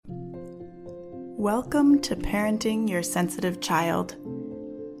Welcome to Parenting Your Sensitive Child.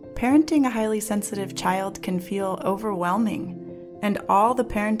 Parenting a highly sensitive child can feel overwhelming, and all the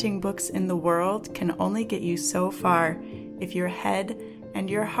parenting books in the world can only get you so far if your head and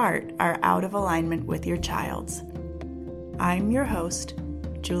your heart are out of alignment with your child's. I'm your host,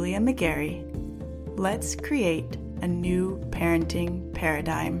 Julia McGarry. Let's create a new parenting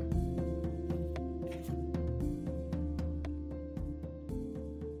paradigm.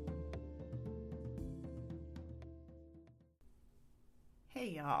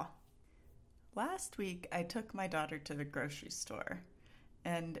 Hey y'all. Last week I took my daughter to the grocery store,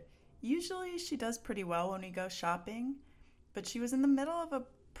 and usually she does pretty well when we go shopping, but she was in the middle of a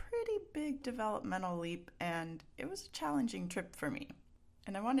pretty big developmental leap, and it was a challenging trip for me.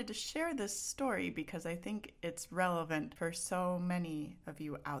 And I wanted to share this story because I think it's relevant for so many of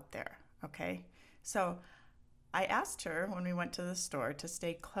you out there, okay? So I asked her when we went to the store to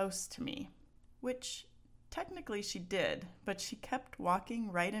stay close to me, which technically she did, but she kept walking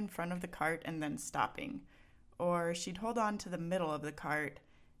right in front of the cart and then stopping. Or she'd hold on to the middle of the cart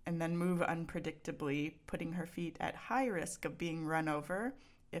and then move unpredictably, putting her feet at high risk of being run over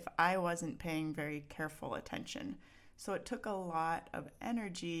if I wasn't paying very careful attention. So it took a lot of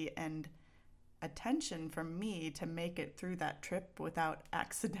energy and attention from me to make it through that trip without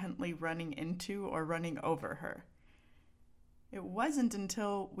accidentally running into or running over her. It wasn't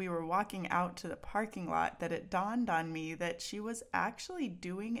until we were walking out to the parking lot that it dawned on me that she was actually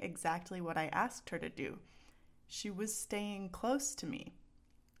doing exactly what I asked her to do. She was staying close to me.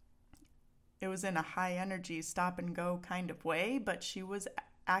 It was in a high energy stop and go kind of way, but she was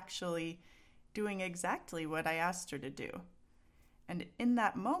actually doing exactly what I asked her to do. And in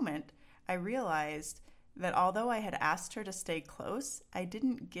that moment, I realized that although I had asked her to stay close, I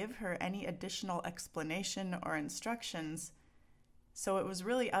didn't give her any additional explanation or instructions. So it was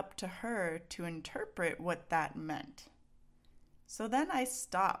really up to her to interpret what that meant. So then I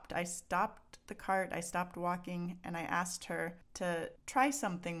stopped. I stopped the cart, I stopped walking, and I asked her to try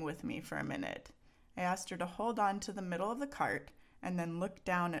something with me for a minute. I asked her to hold on to the middle of the cart and then look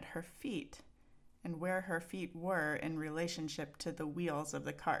down at her feet and where her feet were in relationship to the wheels of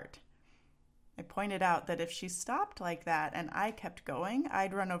the cart. I pointed out that if she stopped like that and I kept going,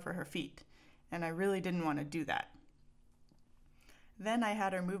 I'd run over her feet, and I really didn't want to do that. Then I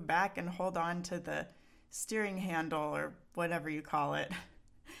had her move back and hold on to the steering handle, or whatever you call it,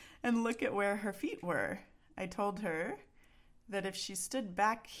 and look at where her feet were. I told her that if she stood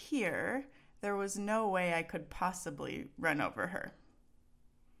back here, there was no way I could possibly run over her.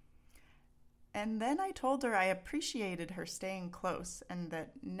 And then I told her I appreciated her staying close and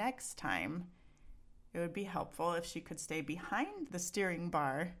that next time it would be helpful if she could stay behind the steering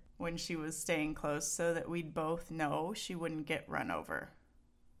bar when she was staying close so that we'd both know she wouldn't get run over.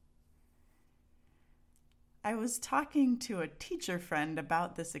 I was talking to a teacher friend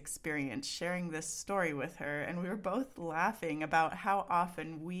about this experience, sharing this story with her, and we were both laughing about how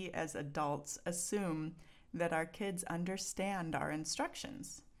often we as adults assume that our kids understand our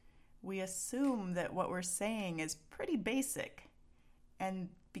instructions. We assume that what we're saying is pretty basic, and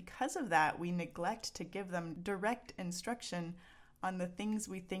because of that, we neglect to give them direct instruction on the things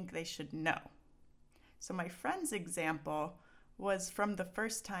we think they should know. So my friend's example was from the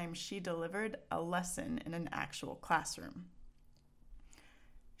first time she delivered a lesson in an actual classroom.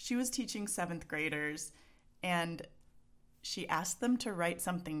 She was teaching 7th graders, and she asked them to write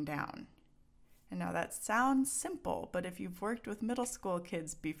something down. And now that sounds simple, but if you've worked with middle school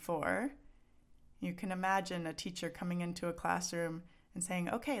kids before, you can imagine a teacher coming into a classroom and saying,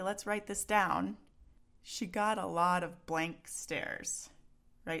 "Okay, let's write this down." She got a lot of blank stares,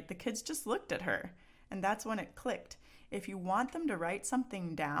 right? The kids just looked at her, and that's when it clicked. If you want them to write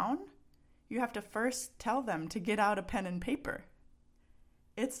something down, you have to first tell them to get out a pen and paper.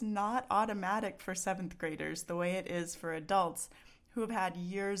 It's not automatic for 7th graders the way it is for adults who have had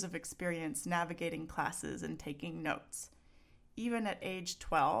years of experience navigating classes and taking notes. Even at age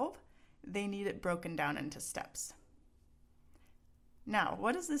 12, they need it broken down into steps. Now,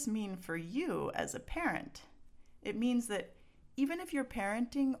 what does this mean for you as a parent? It means that even if you're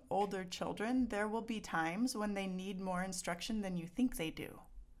parenting older children, there will be times when they need more instruction than you think they do.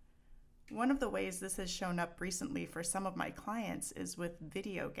 One of the ways this has shown up recently for some of my clients is with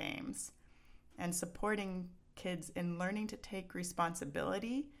video games and supporting kids in learning to take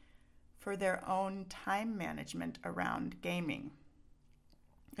responsibility for their own time management around gaming.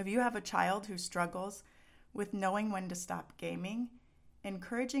 If you have a child who struggles with knowing when to stop gaming,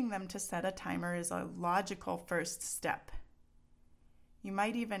 encouraging them to set a timer is a logical first step. You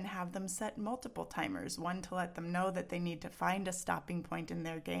might even have them set multiple timers, one to let them know that they need to find a stopping point in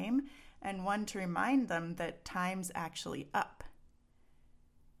their game, and one to remind them that time's actually up.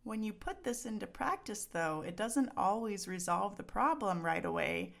 When you put this into practice, though, it doesn't always resolve the problem right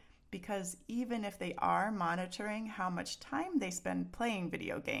away, because even if they are monitoring how much time they spend playing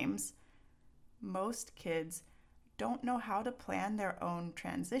video games, most kids don't know how to plan their own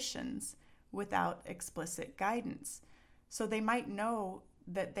transitions without explicit guidance. So they might know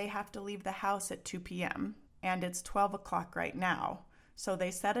that they have to leave the house at 2 p.m. and it's 12 o'clock right now. So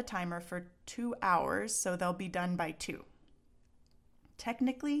they set a timer for 2 hours so they'll be done by 2.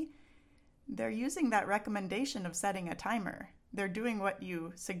 Technically, they're using that recommendation of setting a timer. They're doing what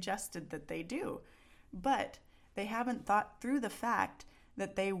you suggested that they do. But they haven't thought through the fact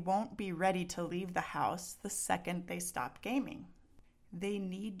that they won't be ready to leave the house the second they stop gaming. They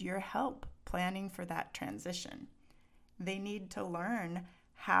need your help planning for that transition. They need to learn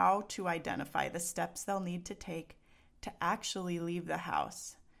how to identify the steps they'll need to take to actually leave the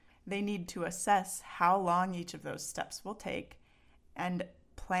house. They need to assess how long each of those steps will take and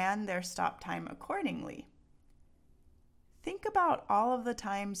plan their stop time accordingly. Think about all of the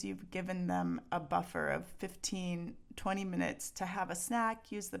times you've given them a buffer of 15, 20 minutes to have a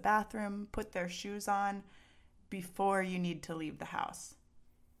snack, use the bathroom, put their shoes on before you need to leave the house.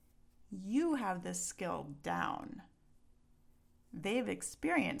 You have this skill down. They've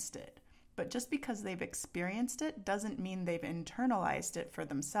experienced it, but just because they've experienced it doesn't mean they've internalized it for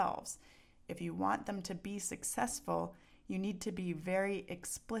themselves. If you want them to be successful, you need to be very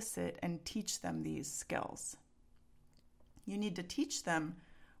explicit and teach them these skills. You need to teach them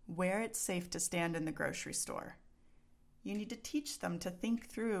where it's safe to stand in the grocery store. You need to teach them to think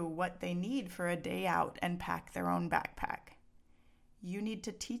through what they need for a day out and pack their own backpack. You need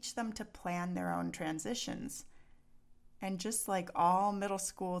to teach them to plan their own transitions. And just like all middle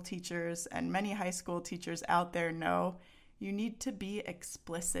school teachers and many high school teachers out there know, you need to be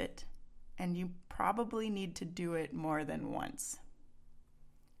explicit, and you probably need to do it more than once.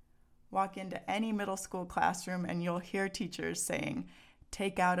 Walk into any middle school classroom and you'll hear teachers saying,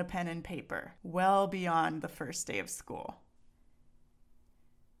 "Take out a pen and paper," well beyond the first day of school.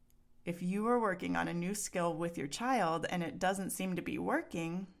 If you are working on a new skill with your child and it doesn't seem to be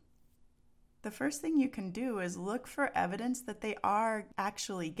working, the first thing you can do is look for evidence that they are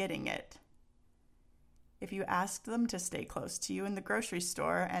actually getting it. If you ask them to stay close to you in the grocery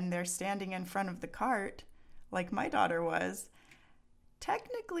store and they're standing in front of the cart, like my daughter was,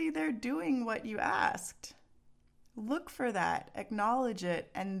 technically they're doing what you asked. Look for that, acknowledge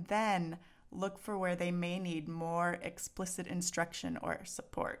it, and then look for where they may need more explicit instruction or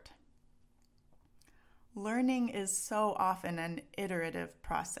support. Learning is so often an iterative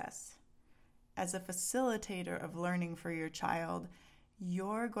process. As a facilitator of learning for your child,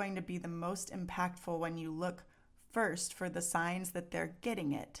 you're going to be the most impactful when you look first for the signs that they're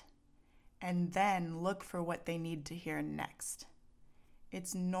getting it, and then look for what they need to hear next.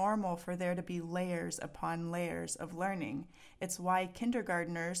 It's normal for there to be layers upon layers of learning. It's why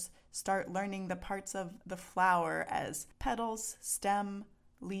kindergartners start learning the parts of the flower as petals, stem,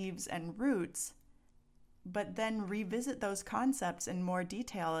 leaves, and roots, but then revisit those concepts in more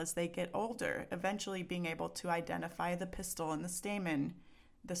detail as they get older, eventually being able to identify the pistil and the stamen,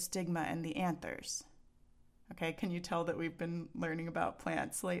 the stigma and the anthers. Okay, can you tell that we've been learning about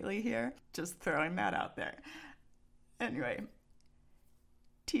plants lately here? Just throwing that out there. Anyway,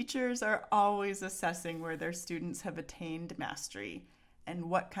 teachers are always assessing where their students have attained mastery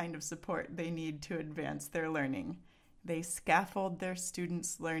and what kind of support they need to advance their learning. They scaffold their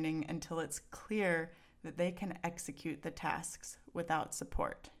students' learning until it's clear that they can execute the tasks without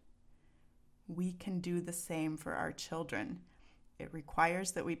support. We can do the same for our children. It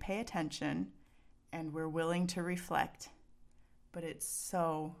requires that we pay attention and we're willing to reflect, but it's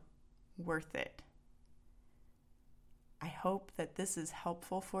so worth it. I hope that this is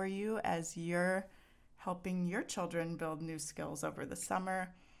helpful for you as you're helping your children build new skills over the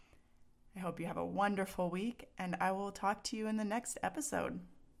summer. I hope you have a wonderful week, and I will talk to you in the next episode.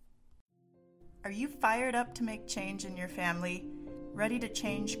 Are you fired up to make change in your family? Ready to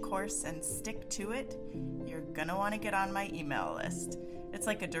change course and stick to it? You're gonna want to get on my email list. It's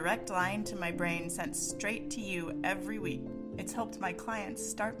like a direct line to my brain sent straight to you every week. It's helped my clients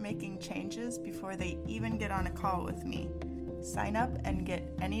start making changes before they even get on a call with me. Sign up and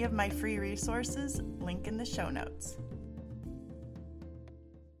get any of my free resources, link in the show notes.